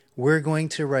We're going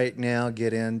to right now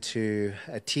get into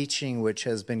a teaching which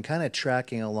has been kind of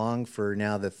tracking along for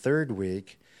now the third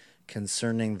week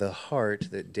concerning the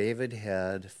heart that David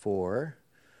had for,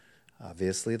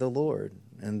 obviously, the Lord.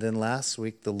 And then last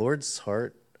week, the Lord's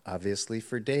heart, obviously,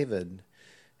 for David.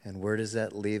 And where does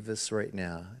that leave us right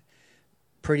now?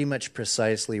 Pretty much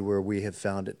precisely where we have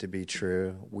found it to be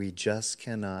true. We just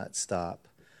cannot stop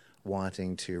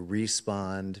wanting to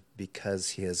respond because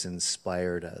he has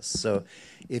inspired us. So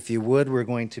if you would, we're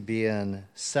going to be in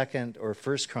 2nd or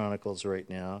 1st Chronicles right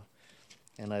now,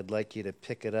 and I'd like you to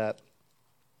pick it up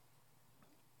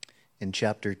in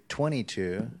chapter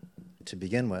 22 to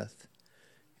begin with,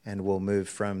 and we'll move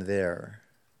from there.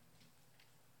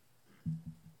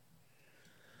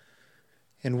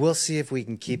 And we'll see if we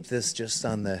can keep this just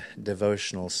on the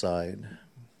devotional side.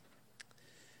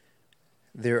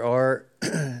 There are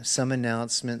some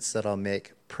announcements that I'll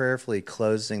make prayerfully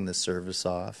closing the service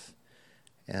off.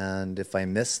 And if I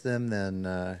miss them,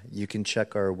 then you can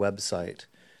check our website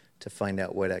to find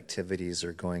out what activities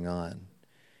are going on.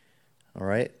 All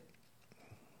right?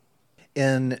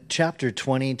 In chapter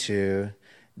 22,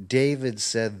 David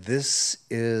said, "This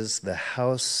is the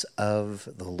house of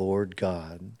the Lord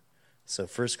God." So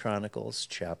 1 Chronicles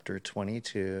chapter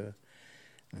 22,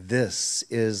 "This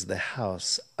is the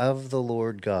house of the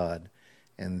Lord God,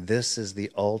 and this is the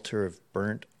altar of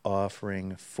burnt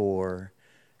offering for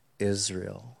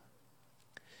Israel."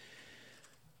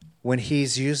 When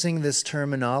he's using this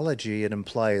terminology, it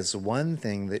implies one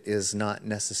thing that is not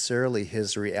necessarily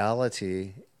his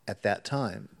reality at that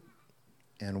time.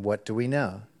 And what do we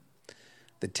know?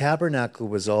 The tabernacle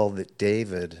was all that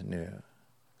David knew.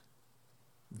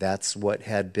 That's what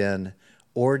had been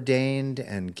ordained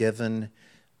and given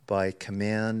by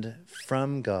command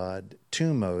from God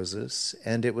to Moses,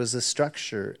 and it was a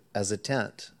structure as a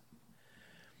tent.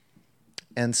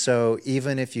 And so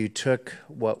even if you took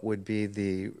what would be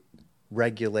the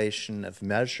regulation of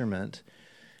measurement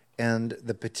and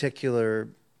the particular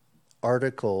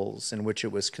articles in which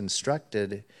it was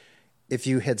constructed, if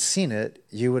you had seen it,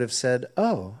 you would have said,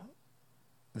 "Oh,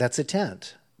 that's a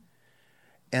tent."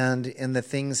 And in the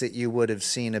things that you would have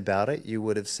seen about it, you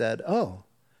would have said, "Oh,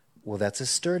 well, that's a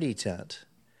sturdy tent."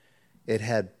 It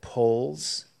had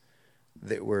poles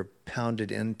that were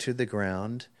pounded into the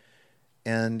ground,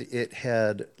 and it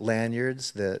had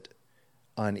lanyards that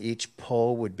on each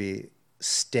pole would be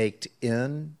staked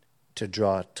in to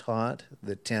draw taut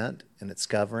the tent and its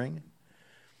covering.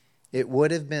 It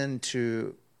would have been,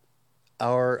 to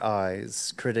our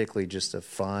eyes, critically, just a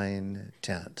fine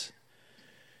tent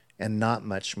and not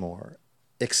much more,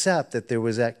 except that there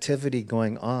was activity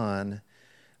going on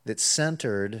that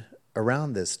centered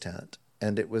around this tent,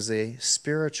 and it was a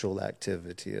spiritual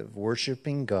activity of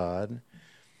worshiping God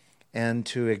and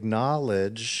to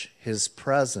acknowledge his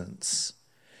presence.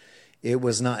 It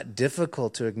was not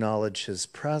difficult to acknowledge his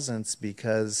presence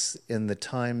because in the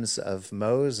times of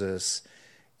Moses,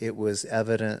 it was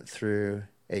evident through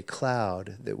a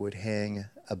cloud that would hang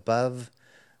above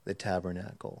the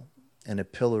tabernacle and a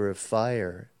pillar of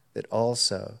fire that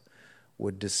also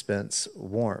would dispense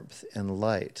warmth and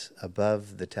light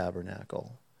above the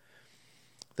tabernacle.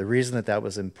 The reason that that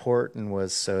was important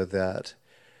was so that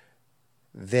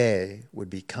they would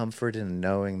be comforted in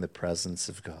knowing the presence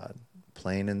of God,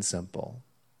 plain and simple.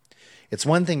 It's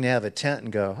one thing to have a tent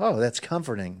and go, "Oh, that's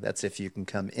comforting." That's if you can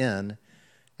come in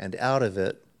and out of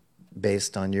it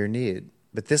based on your need.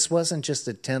 But this wasn't just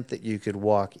a tent that you could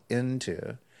walk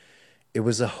into. It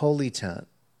was a holy tent,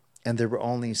 and there were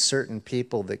only certain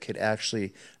people that could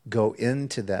actually go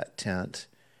into that tent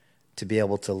to be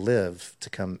able to live, to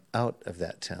come out of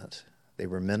that tent. They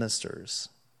were ministers.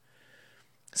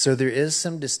 So there is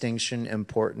some distinction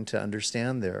important to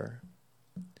understand there.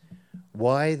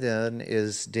 Why then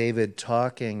is David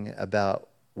talking about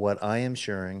what I am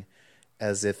sharing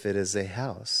as if it is a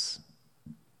house?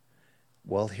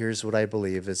 Well, here's what I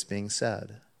believe is being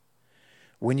said.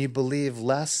 When you believe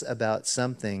less about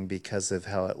something because of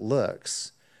how it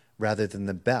looks, rather than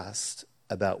the best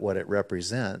about what it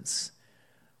represents,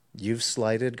 you've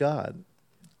slighted God.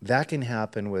 That can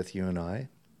happen with you and I.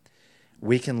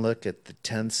 We can look at the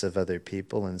tents of other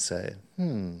people and say,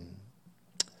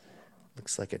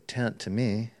 looks like a tent to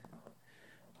me.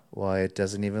 Why, it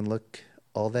doesn't even look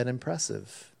all that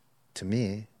impressive to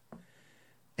me.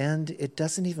 And it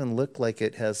doesn't even look like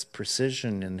it has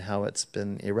precision in how it's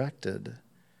been erected.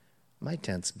 My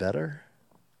tent's better.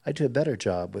 I do a better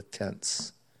job with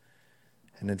tents.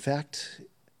 And in fact,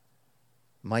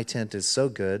 my tent is so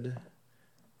good,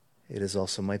 it is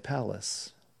also my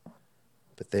palace.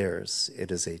 But theirs,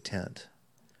 it is a tent.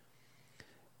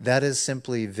 That is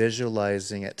simply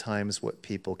visualizing at times what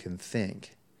people can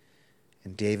think.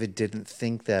 And David didn't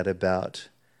think that about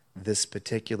this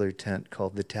particular tent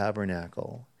called the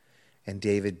tabernacle. And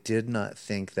David did not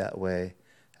think that way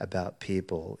about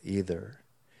people either.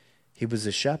 He was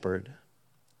a shepherd.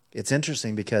 It's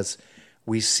interesting because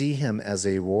we see him as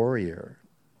a warrior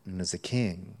and as a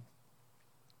king.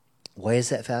 Why is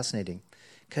that fascinating?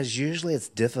 Because usually it's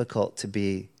difficult to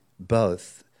be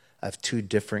both of two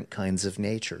different kinds of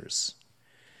natures.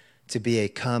 To be a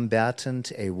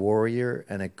combatant, a warrior,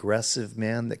 an aggressive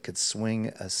man that could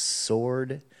swing a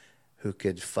sword, who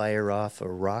could fire off a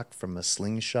rock from a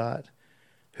slingshot,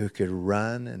 who could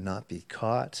run and not be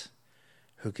caught,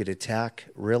 who could attack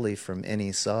really from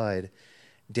any side.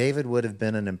 David would have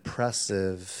been an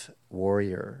impressive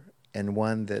warrior, and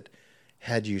one that,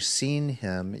 had you seen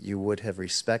him, you would have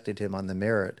respected him on the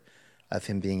merit of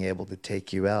him being able to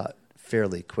take you out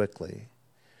fairly quickly.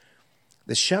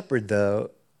 The shepherd,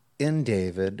 though, in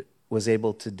David, was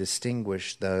able to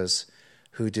distinguish those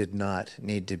who did not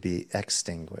need to be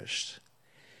extinguished.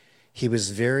 He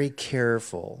was very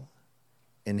careful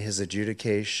in his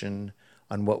adjudication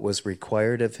on what was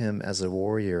required of him as a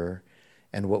warrior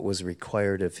and what was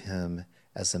required of him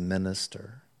as a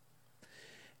minister.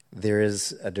 There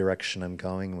is a direction I'm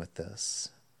going with this.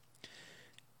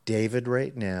 David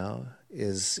right now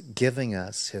is giving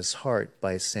us his heart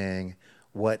by saying,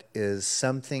 what is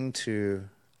something to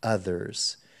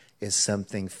others is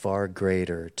something far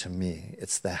greater to me.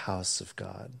 It's the house of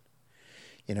God.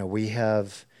 You know, we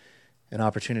have an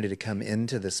opportunity to come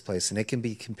into this place, and it can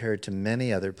be compared to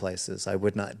many other places. I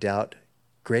would not doubt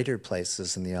greater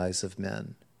places in the eyes of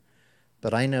men.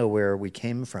 But I know where we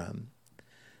came from.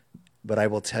 But I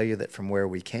will tell you that from where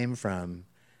we came from,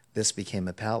 this became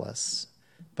a palace.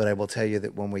 But I will tell you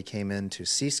that when we came into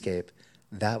Seascape,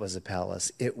 that was a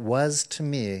palace. It was to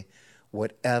me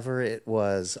whatever it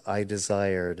was I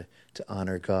desired to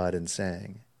honor God in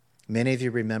saying. Many of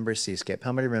you remember Seascape.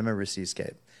 How many remember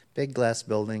Seascape? Big glass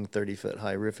building, 30-foot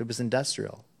high roof. It was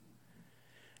industrial.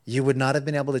 You would not have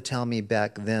been able to tell me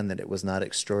back then that it was not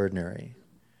extraordinary.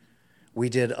 We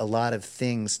did a lot of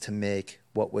things to make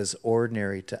what was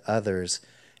ordinary to others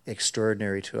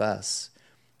extraordinary to us.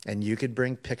 And you could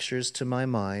bring pictures to my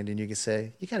mind and you could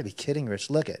say, you got to be kidding, Rich.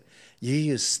 Look it. You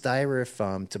use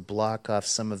styrofoam to block off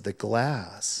some of the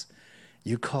glass.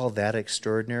 You call that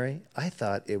extraordinary? I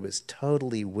thought it was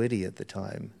totally witty at the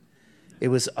time. It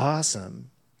was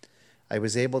awesome. I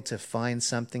was able to find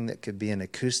something that could be an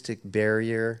acoustic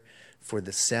barrier for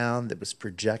the sound that was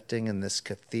projecting in this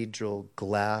cathedral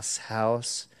glass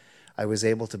house. I was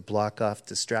able to block off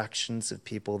distractions of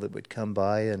people that would come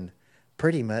by and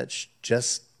pretty much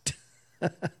just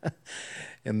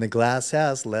in the glass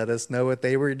house let us know what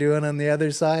they were doing on the other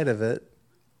side of it.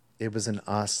 It was an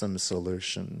awesome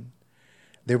solution.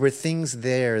 There were things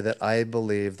there that I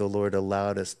believe the Lord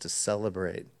allowed us to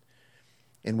celebrate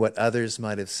in what others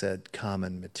might have said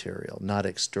common material, not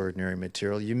extraordinary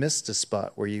material. You missed a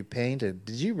spot where you painted.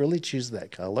 Did you really choose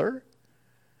that color?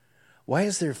 Why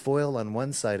is there foil on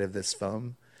one side of this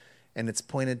foam and it's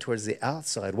pointed towards the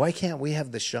outside? Why can't we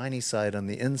have the shiny side on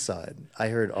the inside? I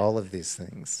heard all of these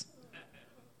things.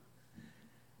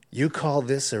 You call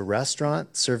this a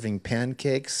restaurant serving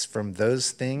pancakes from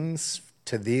those things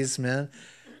to these men?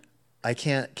 I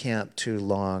can't camp too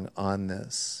long on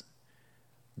this.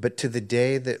 But to the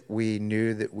day that we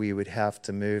knew that we would have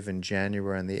to move in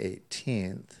January on the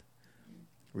 18th,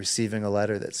 receiving a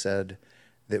letter that said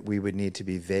that we would need to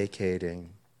be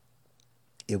vacating,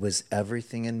 it was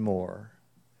everything and more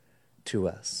to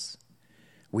us.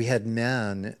 We had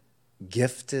men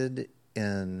gifted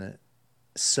in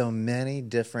so many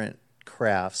different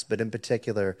crafts, but in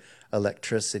particular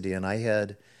electricity. And I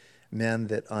had men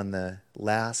that on the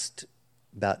last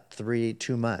about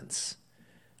 2 months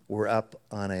were up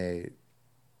on a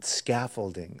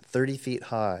scaffolding 30 feet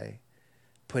high,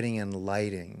 putting in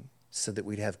lighting so that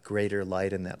we'd have greater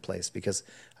light in that place, because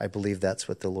I believe that's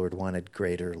what the Lord wanted,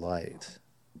 greater light.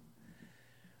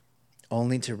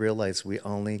 Only to realize we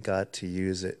only got to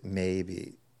use it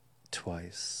maybe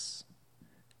twice.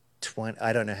 20,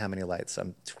 I don't know how many lights.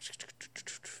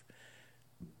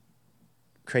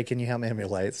 Craig, can you help me how many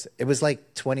lights? It was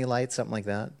like 20 lights, something like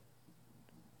that.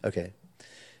 Okay.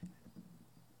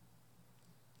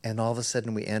 And all of a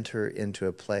sudden we enter into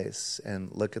a place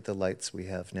and look at the lights we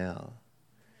have now.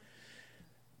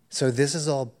 So this is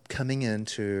all coming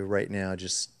into right now,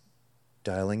 just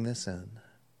dialing this in.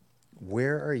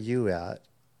 Where are you at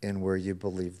in where you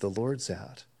believe the Lord's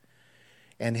at?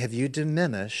 And have you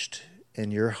diminished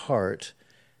in your heart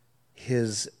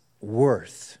his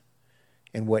worth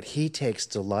and what he takes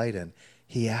delight in?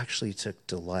 He actually took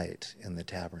delight in the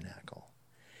tabernacle.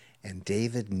 And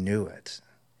David knew it.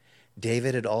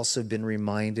 David had also been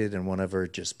reminded in one of our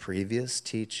just previous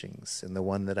teachings, and the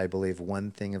one that I believe,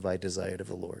 one thing have I desired of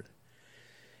the Lord.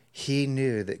 He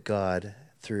knew that God,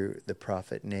 through the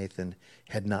prophet Nathan,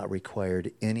 had not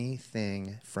required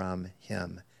anything from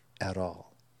him at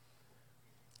all.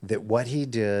 That what he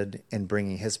did in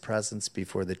bringing his presence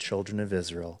before the children of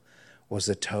Israel was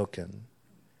a token.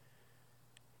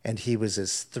 And he was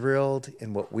as thrilled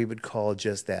in what we would call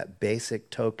just that basic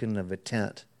token of a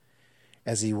tent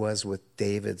as he was with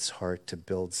David's heart to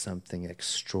build something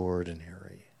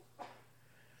extraordinary.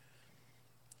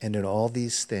 And in all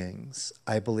these things,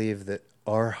 I believe that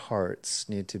our hearts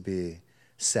need to be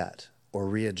set or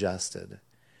readjusted.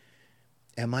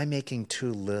 Am I making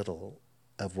too little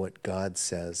of what God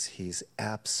says he's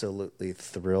absolutely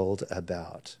thrilled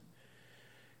about?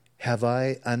 Have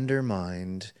I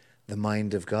undermined the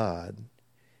mind of God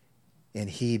in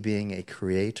he being a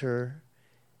creator,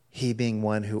 he being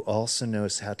one who also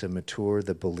knows how to mature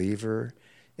the believer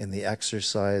in the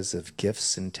exercise of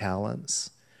gifts and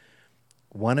talents?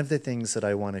 One of the things that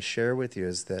I want to share with you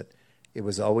is that it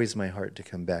was always my heart to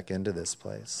come back into this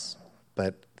place.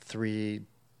 But 3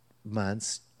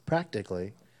 months,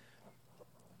 practically,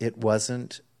 it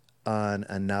wasn't on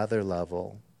another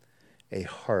level a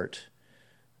heart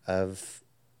of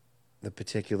the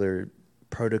particular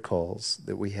protocols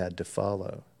that we had to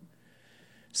follow.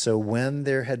 So when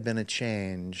there had been a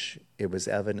change, it was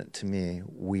evident to me,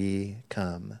 we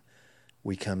come.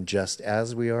 We come just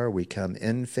as we are. We come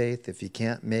in faith. If you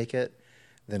can't make it,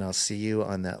 then I'll see you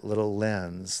on that little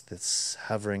lens that's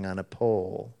hovering on a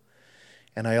pole.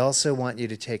 And I also want you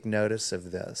to take notice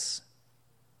of this.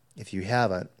 If you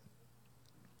haven't,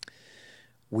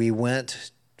 we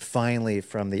went finally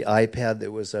from the iPad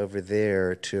that was over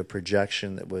there to a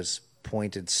projection that was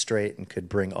pointed straight and could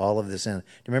bring all of this in. Do you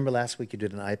remember last week you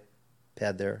did an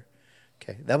iPad there?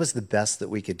 Okay, that was the best that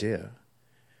we could do.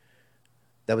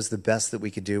 That was the best that we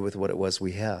could do with what it was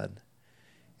we had.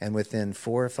 And within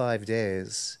 4 or 5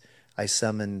 days, I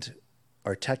summoned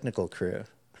our technical crew.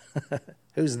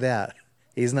 Who's that?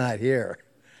 He's not here.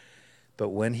 But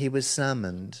when he was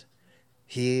summoned,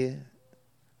 he,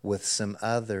 with some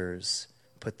others,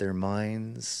 put their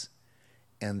minds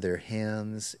and their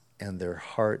hands and their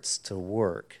hearts to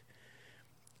work.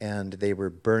 And they were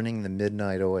burning the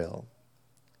midnight oil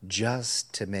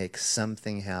just to make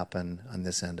something happen on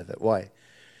this end of it. Why?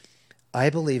 I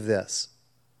believe this.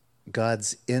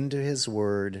 God's into his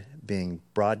word being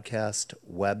broadcast,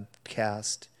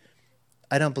 webcast.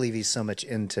 I don't believe he's so much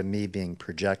into me being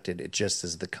projected. It just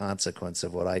is the consequence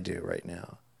of what I do right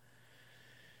now.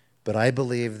 But I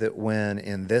believe that when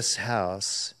in this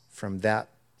house, from that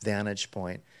vantage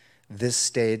point, this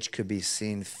stage could be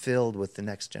seen filled with the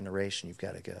next generation, you've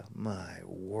got to go, my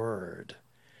word.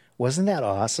 Wasn't that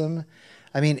awesome?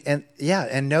 I mean,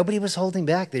 and nobody was holding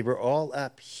back. They were all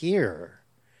up here.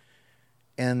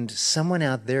 And someone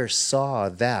out there saw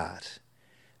that,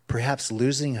 perhaps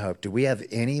losing hope. Do we have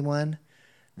anyone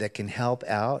that can help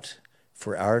out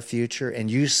for our future? And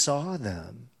you saw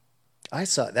them. I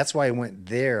saw. That's why I went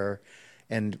there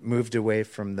and moved away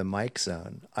from the mic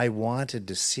zone. I wanted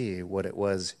to see what it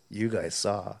was you guys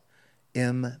saw.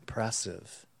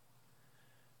 Impressive.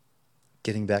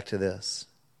 Getting back to this.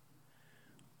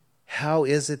 How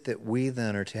is it that we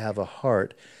then are to have a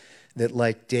heart that,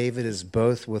 like David, is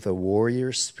both with a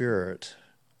warrior spirit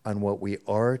on what we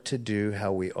are to do,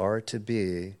 how we are to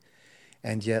be,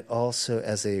 and yet also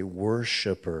as a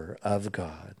worshiper of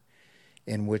God,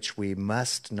 in which we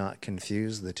must not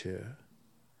confuse the two?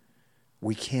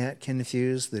 We can't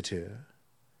confuse the two.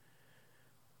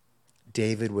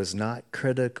 David was not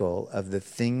critical of the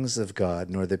things of God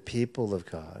nor the people of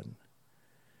God.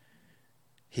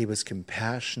 He was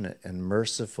compassionate and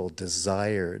merciful,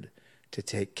 desired to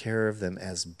take care of them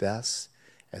as best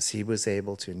as he was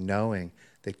able to, knowing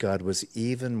that God was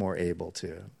even more able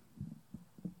to.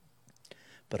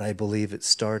 But I believe it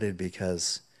started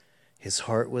because his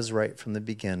heart was right from the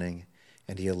beginning,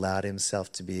 and he allowed himself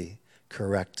to be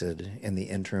corrected in the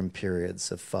interim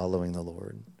periods of following the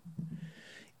Lord.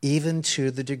 Even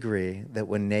to the degree that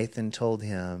when Nathan told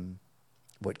him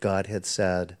what God had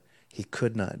said he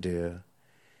could not do,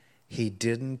 he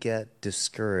didn't get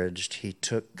discouraged. He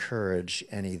took courage,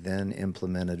 and he then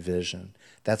implemented vision.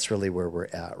 That's really where we're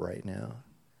at right now.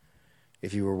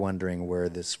 If you were wondering where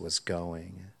this was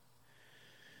going,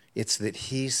 it's that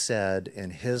he said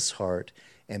in his heart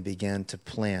and began to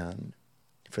plan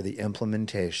for the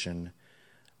implementation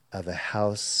of a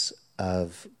house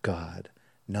of God,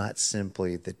 not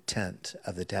simply the tent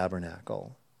of the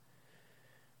tabernacle.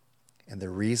 And the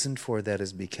reason for that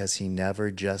is because he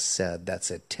never just said,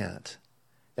 that's a tent.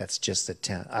 That's just a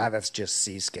tent. That's just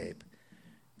seascape.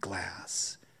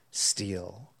 Glass,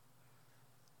 steel,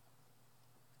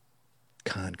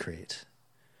 concrete.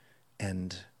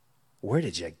 And where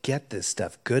did you get this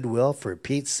stuff? Goodwill, for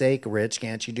Pete's sake, Rich,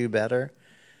 can't you do better?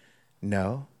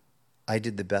 No, I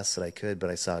did the best that I could, but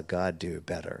I saw God do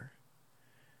better.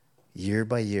 Year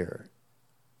by year,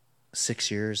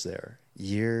 6 years there,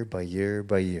 year by year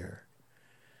by year,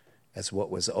 as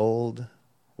what was old,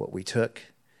 what we took,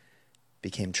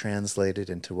 became translated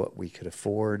into what we could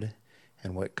afford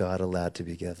and what God allowed to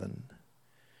be given.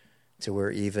 To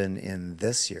where even in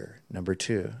this year, number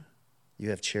 2, you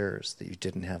have chairs that you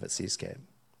didn't have at Seascape.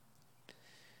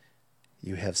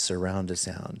 You have surround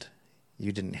sound.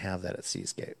 You didn't have that at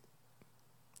Seascape.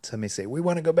 Some may say, we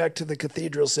want to go back to the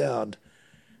cathedral sound.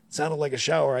 It sounded like a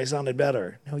shower. I sounded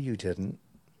better. No, you didn't.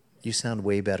 You sound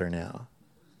way better now.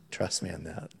 Trust me on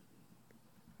that.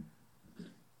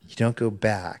 You don't go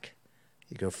back.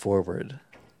 You go forward.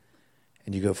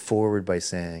 And you go forward by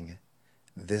saying,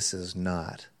 this is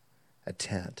not a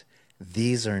tent.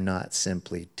 These are not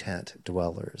simply tent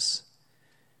dwellers.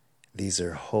 These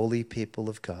are holy people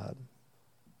of God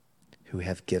who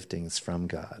have giftings from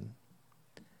God,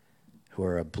 who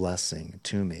are a blessing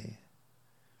to me.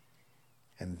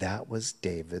 And that was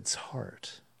David's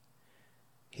heart.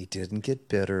 He didn't get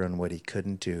bitter on what he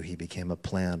couldn't do. He became a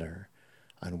planner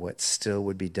on what still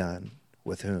would be done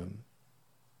with whom?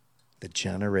 The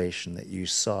generation that you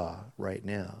saw right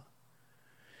now.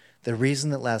 The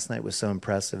reason that last night was so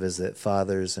impressive is that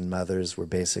fathers and mothers were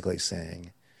basically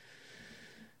saying,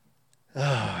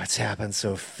 oh, it's happened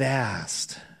so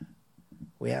fast.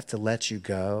 We have to let you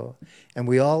go. And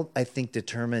we all, I think,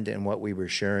 determined in what we were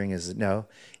sharing is that no,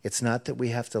 it's not that we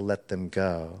have to let them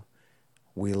go.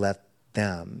 We let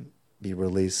them be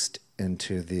released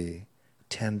into the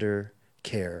tender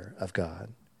care of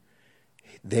God.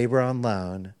 They were on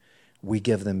loan. We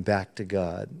give them back to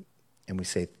God. And we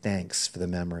say, thanks for the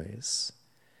memories.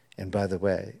 And by the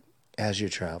way, as you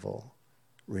travel,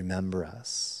 remember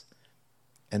us.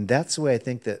 And that's the way I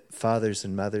think that fathers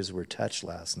and mothers were touched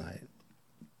last night.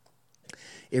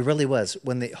 It really was.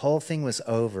 When the whole thing was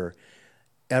over,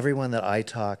 everyone that I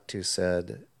talked to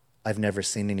said, I've never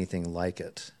seen anything like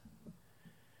it.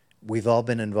 We've all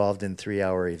been involved in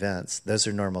 3-hour events. Those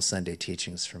are normal Sunday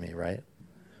teachings for me, right?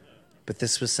 But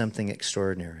this was something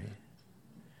extraordinary.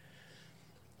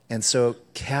 And so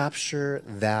capture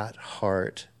that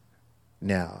heart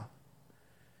now.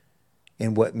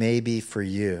 And what may be for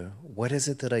you, what is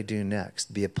it that I do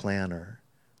next? Be a planner.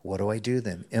 What do I do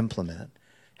then? Implement.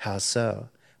 How so?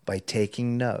 By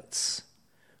taking notes.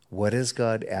 What is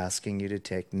God asking you to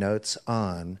take notes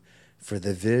on for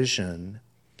the vision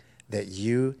that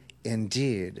you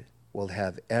indeed will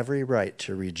have every right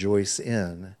to rejoice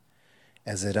in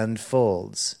as it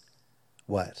unfolds?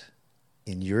 What?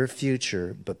 In your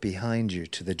future, but behind you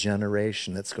to the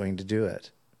generation that's going to do it.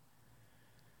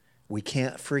 We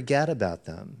can't forget about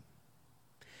them.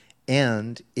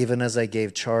 And even as I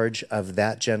gave charge of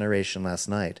that generation last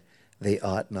night, they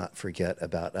ought not forget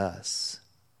about us.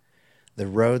 The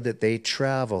road that they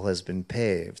travel has been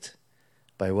paved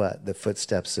by what? The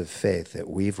footsteps of faith that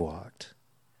we've walked.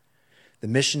 The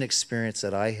mission experience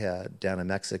that I had down in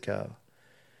Mexico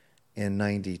in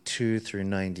 92 through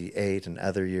 98 and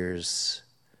other years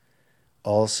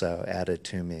also added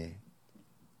to me.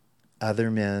 Other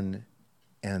men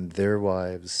and their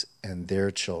wives and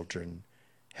their children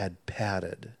had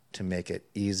padded to make it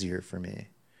easier for me.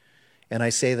 And I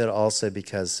say that also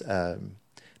because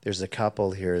there's a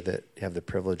couple here that have the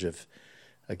privilege of,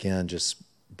 again, just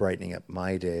brightening up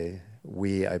my day.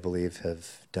 We, I believe,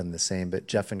 have done the same. But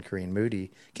Jeff and Corrine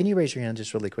Moody, can you raise your hand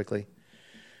just really quickly?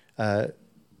 I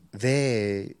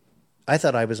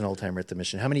thought I was an old-timer at the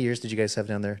mission. How many years did you guys have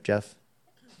down there, Jeff?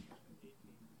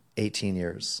 18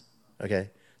 years.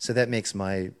 Okay. So that makes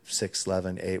my 6,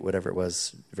 11, 8, whatever it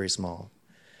was, very small.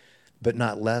 But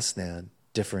not less than,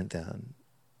 different than.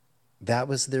 That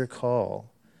was their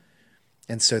call.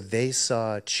 And so they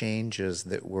saw changes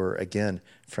that were, again,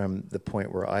 from the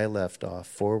point where I left off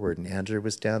forward. And Andrew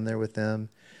was down there with them.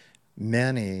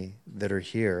 Many that are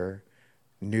here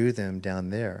knew them down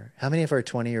there. How many of our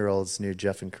 20-year-olds knew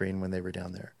Jeff and Corrine when they were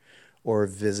down there? Or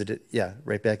visited? Yeah,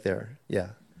 right back there.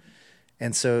 Yeah.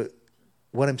 And so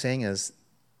what I'm saying is,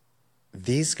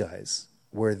 these guys,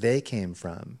 where they came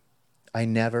from, I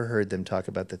never heard them talk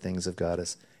about the things of God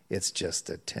as it's just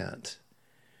a tent.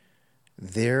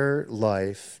 Their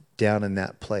life down in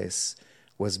that place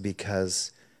was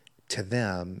because to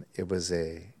them it was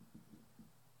a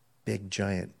big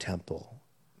giant temple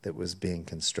that was being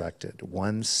constructed,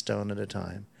 one stone at a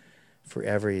time. For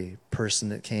every person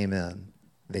that came in,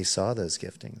 they saw those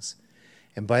giftings.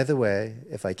 And by the way,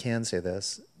 if I can say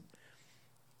this,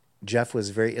 Jeff was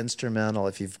very instrumental.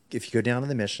 If you go down to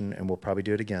the mission, and we'll probably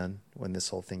do it again when this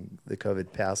whole thing, the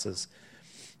COVID passes,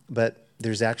 but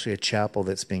there's actually a chapel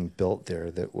that's being built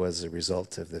there that was a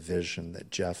result of the vision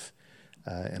that Jeff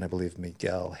and I believe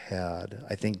Miguel had.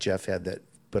 I think Jeff had that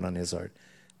put on his heart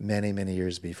many, many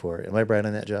years before. Am I right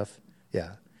on that, Jeff?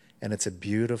 Yeah. And it's a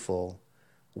beautiful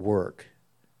work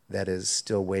that is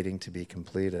still waiting to be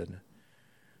completed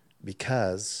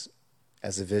because,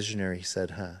 as a visionary, he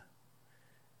said,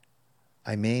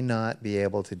 I may not be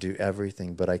able to do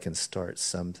everything, but I can start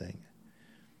something.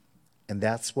 And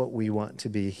that's what we want to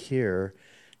be here,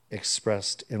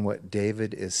 expressed in what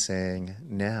David is saying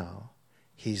now.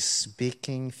 He's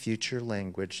speaking future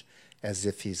language as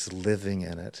if he's living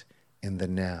in it in the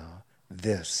now.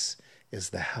 This is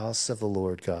the house of the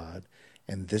Lord God,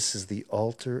 and this is the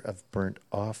altar of burnt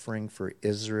offering for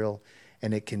Israel.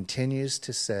 And it continues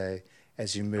to say,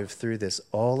 as you move through this,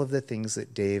 all of the things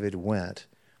that David went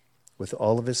with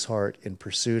all of his heart in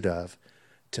pursuit of,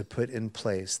 to put in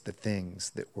place the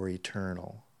things that were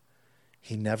eternal.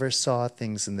 He never saw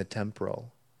things in the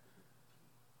temporal.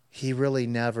 He really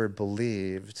never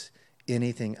believed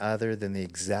anything other than the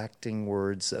exacting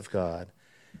words of God,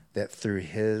 that through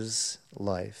his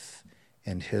life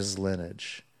and his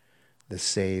lineage, the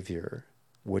Savior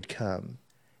would come,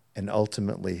 and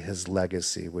ultimately his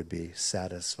legacy would be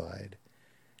satisfied.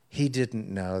 He didn't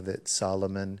know that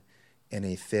Solomon, in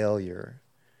a failure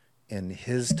in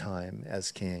his time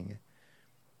as king,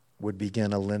 would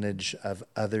begin a lineage of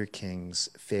other kings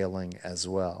failing as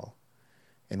well,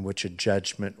 in which a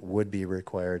judgment would be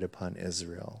required upon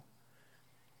Israel.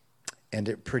 And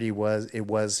it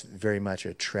was very much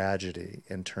a tragedy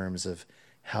in terms of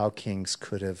how kings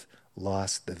could have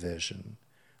lost the vision.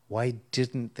 Why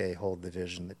didn't they hold the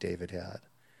vision that David had?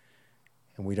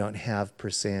 And we don't have per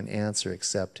se an answer,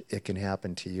 except it can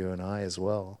happen to you and I as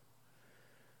well.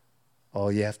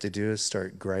 All you have to do is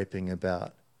start griping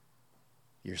about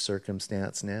your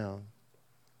circumstance now.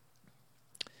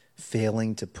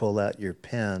 Failing to pull out your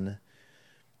pen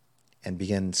and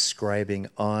begin scribing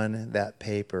on that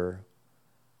paper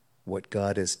what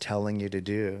God is telling you to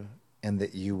do, and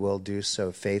that you will do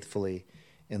so faithfully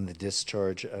in the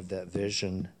discharge of that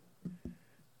vision.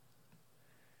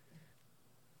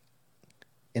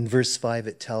 In verse 5,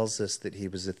 it tells us that he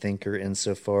was a thinker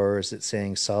insofar as it's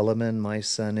saying, Solomon, my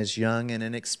son, is young and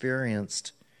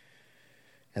inexperienced,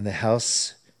 and the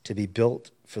house to be built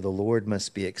for the Lord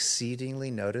must be exceedingly,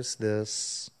 notice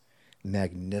this,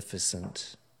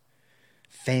 magnificent,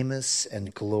 famous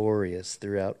and glorious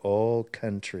throughout all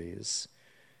countries.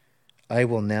 I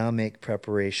will now make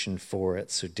preparation for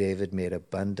it. So David made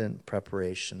abundant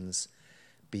preparations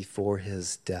before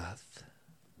his death.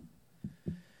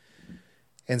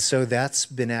 And so that's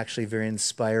been actually very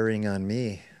inspiring on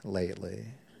me lately.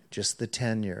 Just the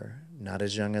tenure, not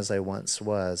as young as I once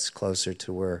was, closer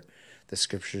to where the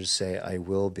scriptures say I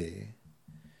will be.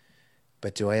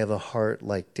 But do I have a heart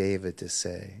like David to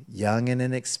say, young and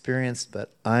inexperienced,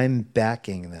 but I'm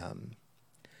backing them.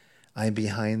 I'm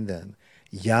behind them.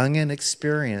 Young and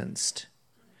experienced,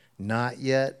 not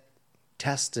yet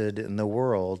tested in the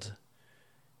world,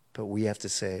 but we have to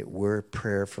say we're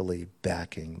prayerfully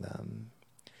backing them.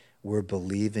 We're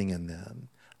believing in them.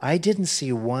 I didn't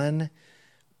see one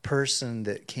person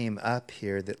that came up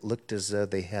here that looked as though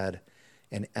they had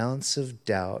an ounce of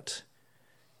doubt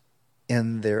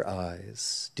in their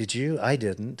eyes. Did you? I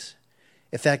didn't.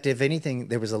 In fact, if anything,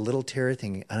 there was a little tear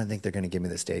thinking, I don't think they're going to give me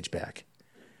the stage back.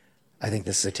 I think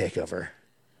this is a takeover.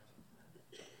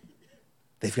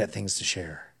 They've got things to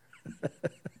share.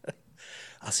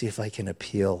 I'll see if I can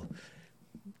appeal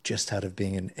just out of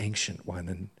being an ancient one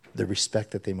and the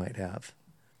respect that they might have.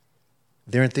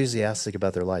 They're enthusiastic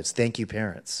about their lives. Thank you,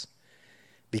 parents.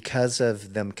 Because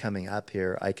of them coming up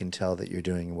here, I can tell that you're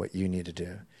doing what you need to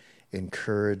do,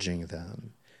 encouraging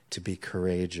them to be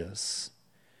courageous,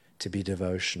 to be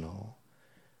devotional,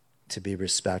 to be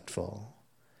respectful,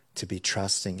 to be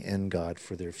trusting in God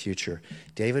for their future.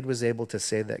 David was able to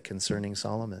say that concerning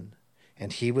Solomon.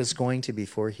 And he was going to,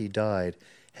 before he died,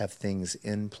 have things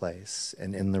in place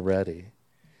and in the ready.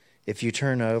 If you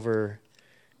turn over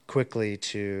quickly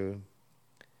to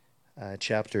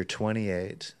chapter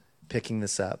 28, picking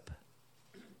this up,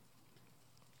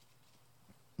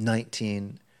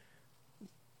 19,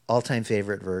 all-time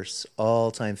favorite verse.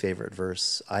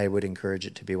 I would encourage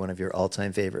it to be one of your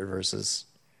all-time favorite verses.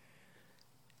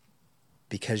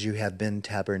 Because you have been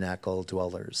tabernacle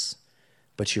dwellers,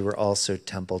 but you were also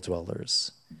temple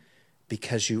dwellers.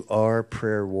 because you are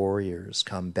prayer warriors,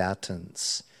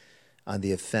 combatants on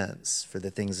the offense for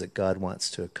the things that God wants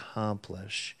to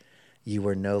accomplish, you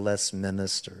are no less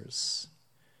ministers.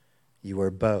 You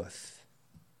are both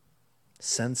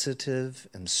sensitive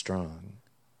and strong,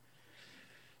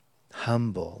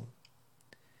 humble,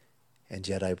 and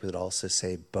yet I would also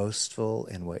say boastful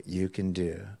in what you can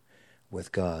do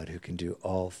with God, who can do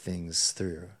all things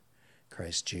through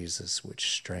Christ Jesus,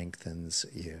 which strengthens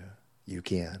you. You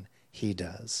can. He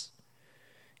does.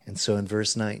 And so in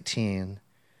verse 19,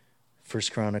 1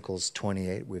 Chronicles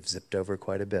 28, we've zipped over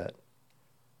quite a bit.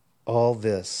 All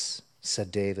this,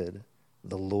 said David,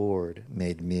 the Lord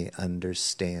made me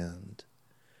understand.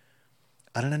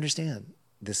 I don't understand.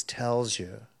 This tells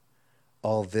you.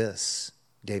 All this,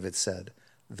 David said,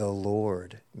 the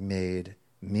Lord made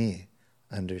me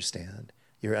understand.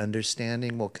 Your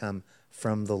understanding will come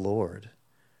from the Lord,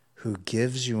 who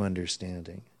gives you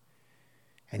understanding.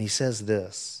 And he says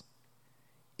this,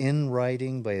 in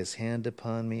writing by his hand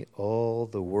upon me all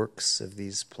the works of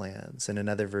these plans. In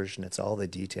another version, it's all the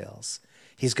details.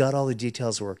 He's got all the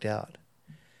details worked out.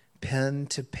 Pen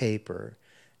to paper,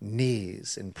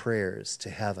 knees and prayers to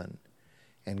heaven.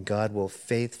 And God will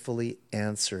faithfully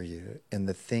answer you in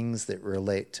the things that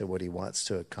relate to what he wants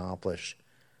to accomplish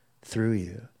through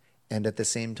you. And at the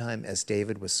same time, as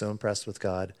David was so impressed with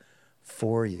God,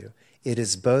 for you. It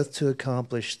is both to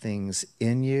accomplish things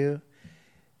in you,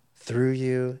 through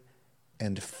you,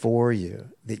 and for you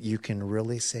that you can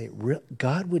really say,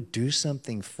 God would do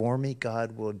something for me.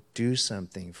 God will do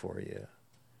something for you.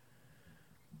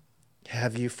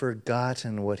 Have you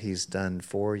forgotten what he's done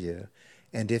for you?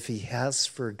 And if he has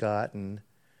forgotten,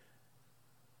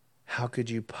 how could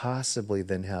you possibly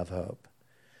then have hope?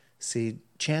 See,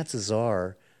 chances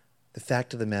are, the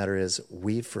fact of the matter is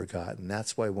we've forgotten.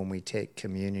 That's why when we take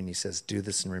communion, he says, do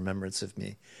this in remembrance of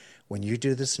me. When you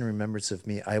do this in remembrance of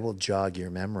me, I will jog your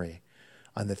memory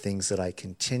on the things that I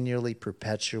continually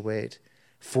perpetuate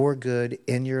for good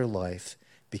in your life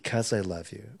because I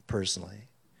love you personally.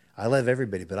 I love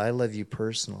everybody, but I love you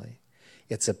personally.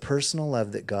 It's a personal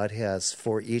love that God has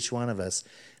for each one of us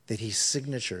that he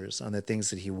signatures on the things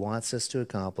that he wants us to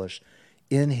accomplish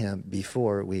in him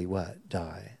before we what?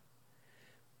 Die.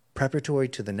 Preparatory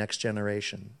to the next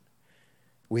generation.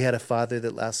 We had a father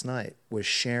that last night was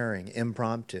sharing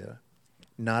impromptu,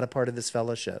 not a part of this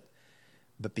fellowship,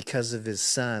 but because of his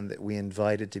son that we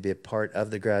invited to be a part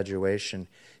of the graduation,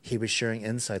 he was sharing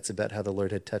insights about how the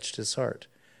Lord had touched his heart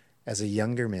as a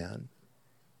younger man,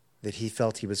 that he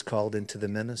felt he was called into the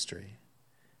ministry,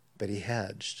 but he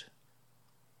hedged.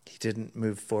 He didn't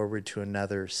move forward to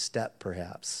another step,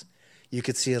 perhaps. You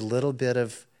could see a little bit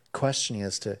of questioning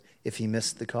as to if he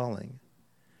missed the calling.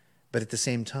 But at the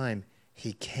same time,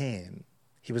 he came.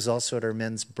 He was also at our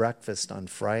men's breakfast on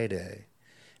Friday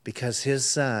because his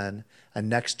son, a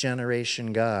next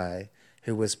generation guy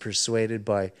who was persuaded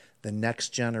by the next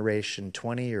generation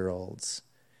 20-year-olds,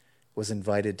 was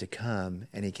invited to come,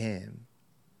 and he came.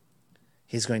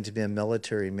 He's going to be a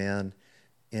military man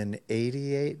in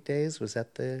 88 days. Was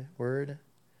that the word?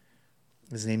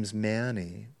 His name's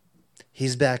Manny.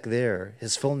 He's back there.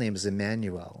 His full name is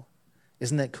Emmanuel.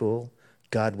 Isn't that cool?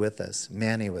 God with us,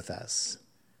 Manny with us.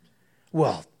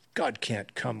 Well, God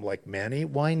can't come like Manny.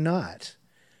 Why not?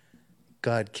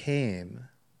 God came,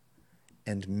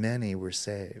 and many were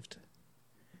saved.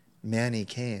 Manny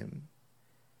came,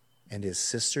 and his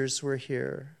sisters were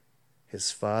here.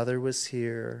 His father was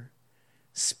here,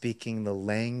 speaking the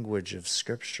language of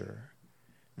Scripture,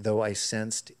 though I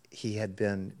sensed he had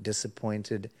been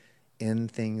disappointed in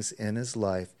things in his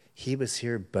life. He was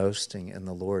here boasting in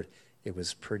the Lord. It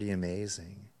was pretty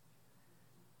amazing.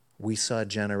 We saw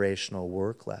generational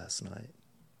work last night.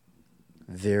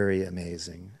 Very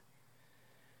amazing.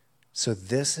 So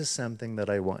this is something that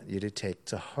I want you to take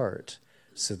to heart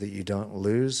so that you don't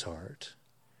lose heart.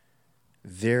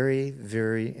 Very,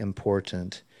 very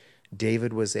important.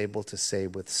 David was able to say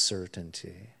with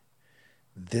certainty,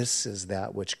 this is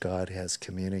that which God has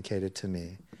communicated to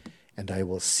me, and I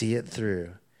will see it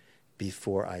through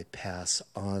before I pass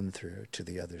on through to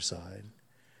the other side.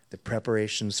 The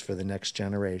preparations for the next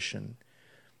generation.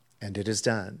 And it is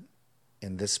done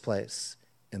in this place,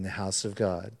 in the house of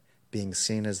God, being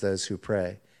seen as those who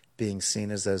pray, being seen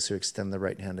as those who extend the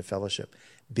right hand of fellowship,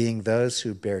 being those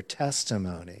who bear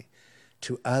testimony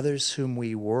to others whom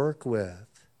we work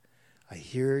with. I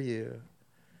hear you.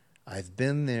 I've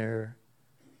been there.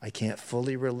 I can't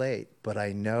fully relate, but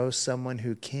I know someone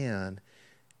who can.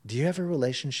 Do you have a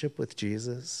relationship with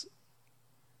Jesus?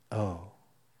 Oh,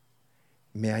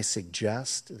 may I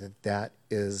suggest that that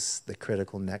is the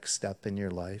critical next step in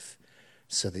your life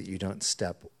so that you don't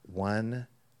step one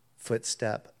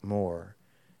footstep more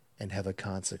and have a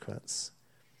consequence.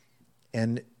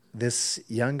 And this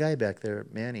young guy back there,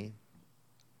 Manny,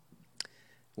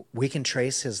 we can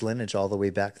trace his lineage all the way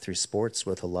back through sports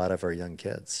with a lot of our young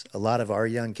kids. A lot of our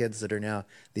young kids that are now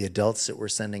the adults that we're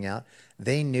sending out,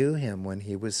 they knew him when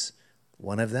he was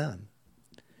one of them.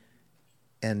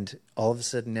 And all of a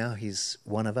sudden now he's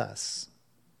one of us.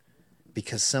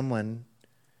 Because someone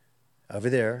over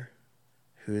there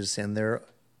who's in their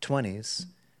 20s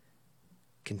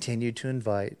continued to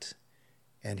invite,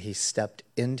 and he stepped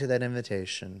into that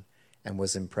invitation and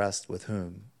was impressed with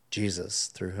whom? Jesus,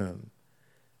 through whom?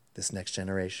 This next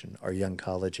generation, our young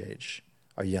college age,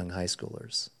 our young high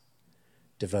schoolers.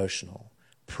 Devotional,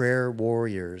 prayer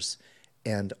warriors,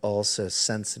 and also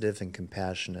sensitive and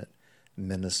compassionate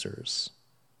ministers.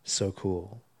 So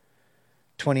cool.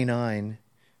 29,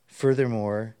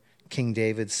 furthermore, King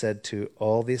David said to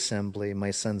all the assembly,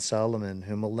 my son Solomon,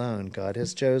 whom alone God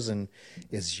has chosen,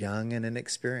 is young and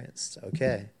inexperienced.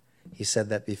 Okay, he said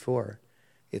that before.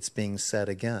 It's being said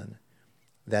again.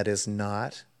 That is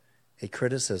not a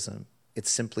criticism.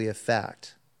 It's simply a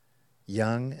fact.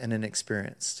 Young and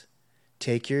inexperienced.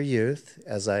 Take your youth,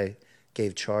 as I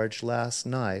gave charge last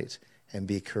night, and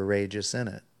be courageous in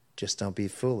it. Just don't be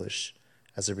foolish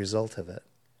as a result of it.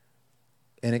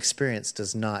 Inexperience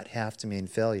does not have to mean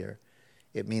failure.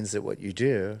 It means that what you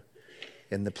do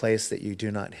in the place that you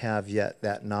do not have yet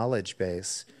that knowledge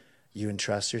base, you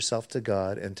entrust yourself to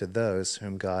God and to those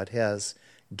whom God has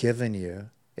given you,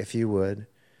 if you would,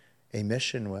 a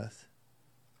mission with,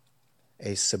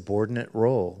 a subordinate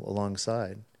role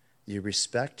alongside. You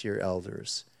respect your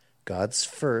elders. God's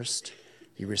first.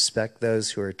 You respect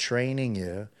those who are training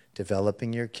you,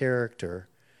 developing your character.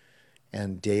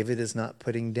 And David is not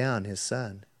putting down his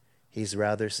son. He's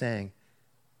rather saying,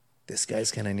 this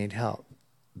guy's going to need help.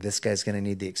 This guy's going to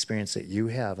need the experience that you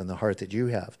have and the heart that you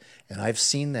have. And I've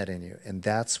seen that in you. And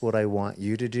that's what I want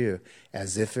you to do.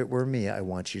 As if it were me, I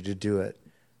want you to do it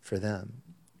for them.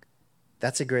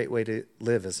 That's a great way to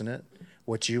live, isn't it?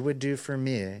 What you would do for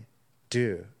me,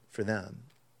 do for them.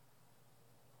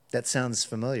 That sounds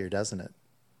familiar, doesn't it?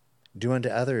 Do unto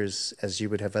others as you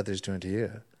would have others do unto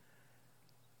you.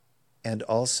 And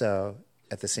also,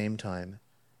 at the same time,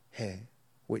 hey,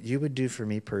 what you would do for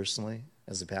me personally,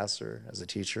 as a pastor, as a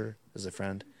teacher, as a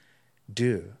friend,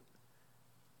 do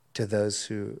to those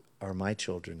who are my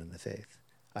children in the faith.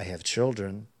 I have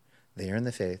children, they are in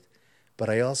the faith, but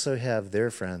I also have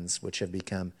their friends, which have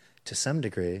become, to some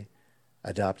degree,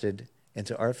 adopted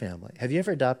into our family. Have you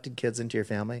ever adopted kids into your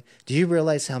family? Do you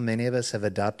realize how many of us have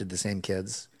adopted the same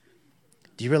kids?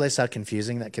 Do you realize how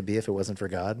confusing that could be if it wasn't for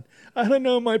God? I don't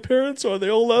know, my parents are, they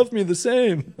all love me the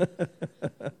same.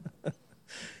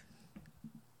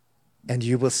 And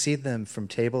you will see them from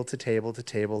table to table to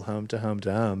table, home to home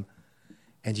to home,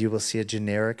 and you will see a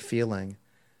generic feeling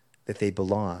that they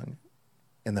belong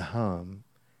in the home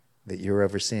that you're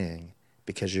overseeing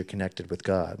because you're connected with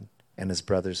God. And as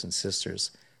brothers and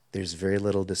sisters, there's very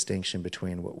little distinction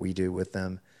between what we do with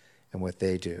them and what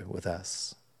they do with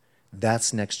us.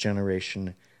 That's next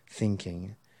generation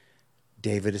thinking.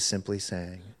 David is simply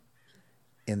saying,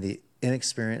 in the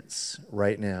inexperience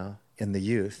right now, in the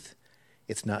youth,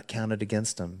 it's not counted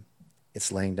against them.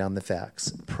 It's laying down the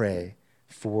facts. Pray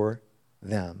for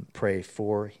them. Pray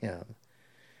for him.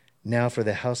 Now for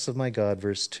the house of my God,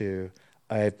 verse 2,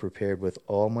 I have prepared with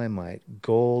all my might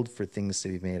gold for things to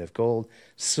be made of gold,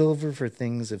 silver for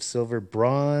things of silver,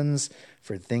 bronze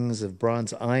for things of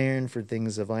bronze, iron for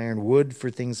things of iron, wood for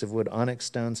things of wood, onyx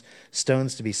stones,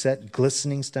 stones to be set,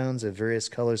 glistening stones of various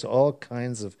colors, all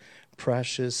kinds of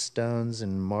precious stones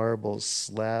and marbles,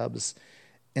 slabs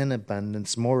in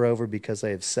abundance. Moreover, because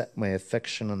I have set my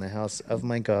affection on the house of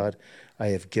my God, I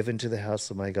have given to the house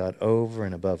of my God over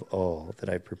and above all that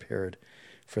I prepared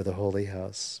for the holy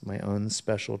house, my own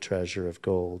special treasure of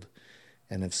gold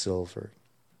and of silver.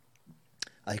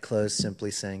 I close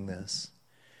simply saying this.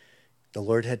 The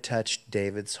Lord had touched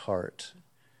David's heart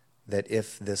that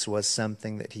if this was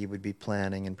something that he would be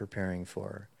planning and preparing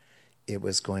for, it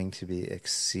was going to be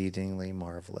exceedingly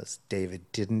marvelous.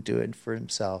 David didn't do it for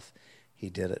himself. He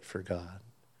did it for God.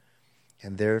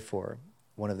 And therefore,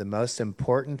 one of the most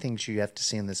important things you have to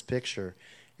see in this picture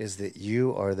is that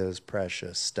you are those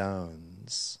precious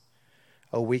stones.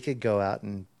 Oh, we could go out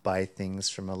and buy things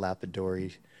from a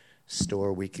lapidary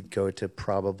store. We could go to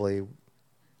probably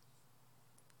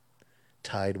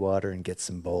Tidewater and get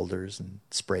some boulders and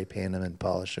spray paint them and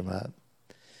polish them up.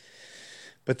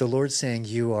 But the Lord's saying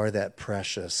you are that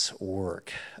precious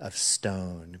work of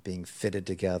stone being fitted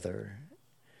together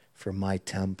for my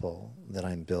temple that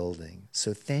I'm building.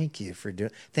 So thank you for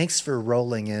thanks for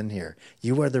rolling in here.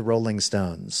 You are the Rolling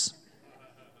Stones.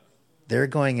 They're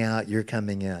going out, you're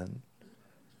coming in.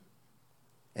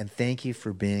 And thank you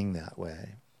for being that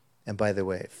way. And by the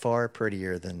way, far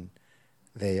prettier than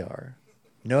they are.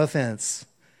 No offense,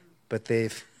 but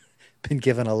they've been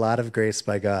given a lot of grace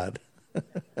by God.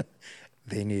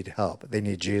 They need help. They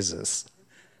need Jesus.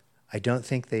 I don't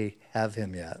think they have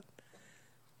him yet.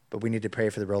 But we need to pray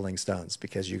for the Rolling Stones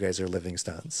because you guys are living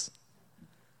stones.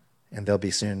 And they'll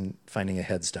be soon finding a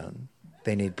headstone.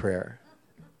 They need prayer.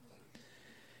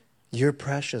 You're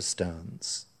precious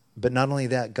stones. But not only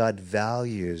that, God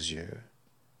values you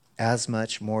as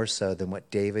much more so than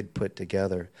what David put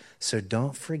together. So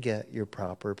don't forget your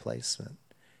proper placement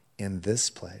in this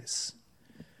place.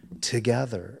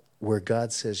 Together, where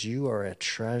God says you are a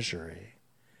treasury.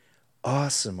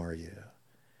 Awesome are you.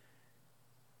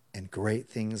 And great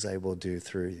things I will do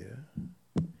through you.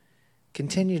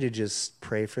 Continue to just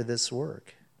pray for this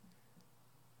work.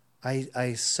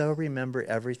 I so remember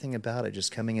everything about it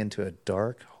just coming into a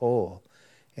dark hole,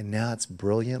 and now it's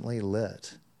brilliantly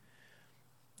lit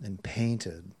and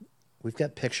painted. We've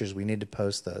got pictures. We need to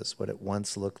post those, what it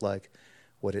once looked like,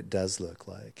 what it does look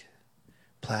like.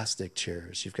 Plastic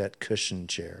chairs. You've got cushion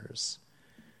chairs.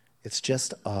 It's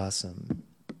just awesome.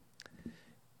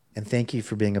 And thank you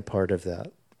for being a part of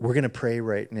that. We're going to pray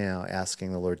right now,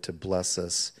 asking the Lord to bless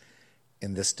us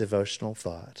in this devotional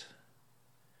thought.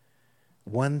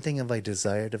 One thing have I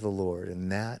desired of the Lord,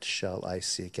 and that shall I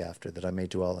seek after, that I may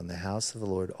dwell in the house of the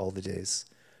Lord all the days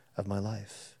of my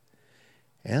life,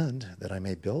 and that I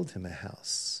may build him a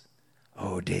house.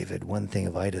 Oh, David, one thing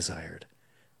have I desired.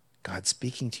 God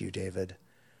speaking to you, David,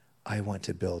 I want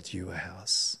to build you a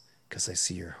house because I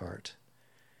see your heart.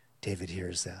 David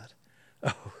hears that.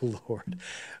 Oh, Lord,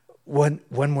 one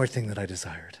more thing that I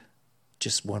desired.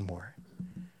 Just one more.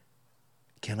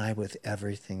 Can I, with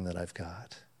everything that I've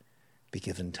got, be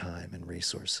given time and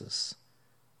resources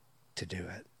to do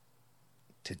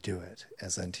it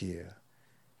as unto you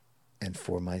and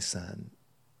for my son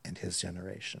and his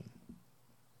generation?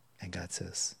 And God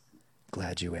says,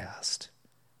 glad you asked.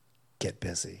 Get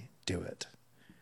busy, do it.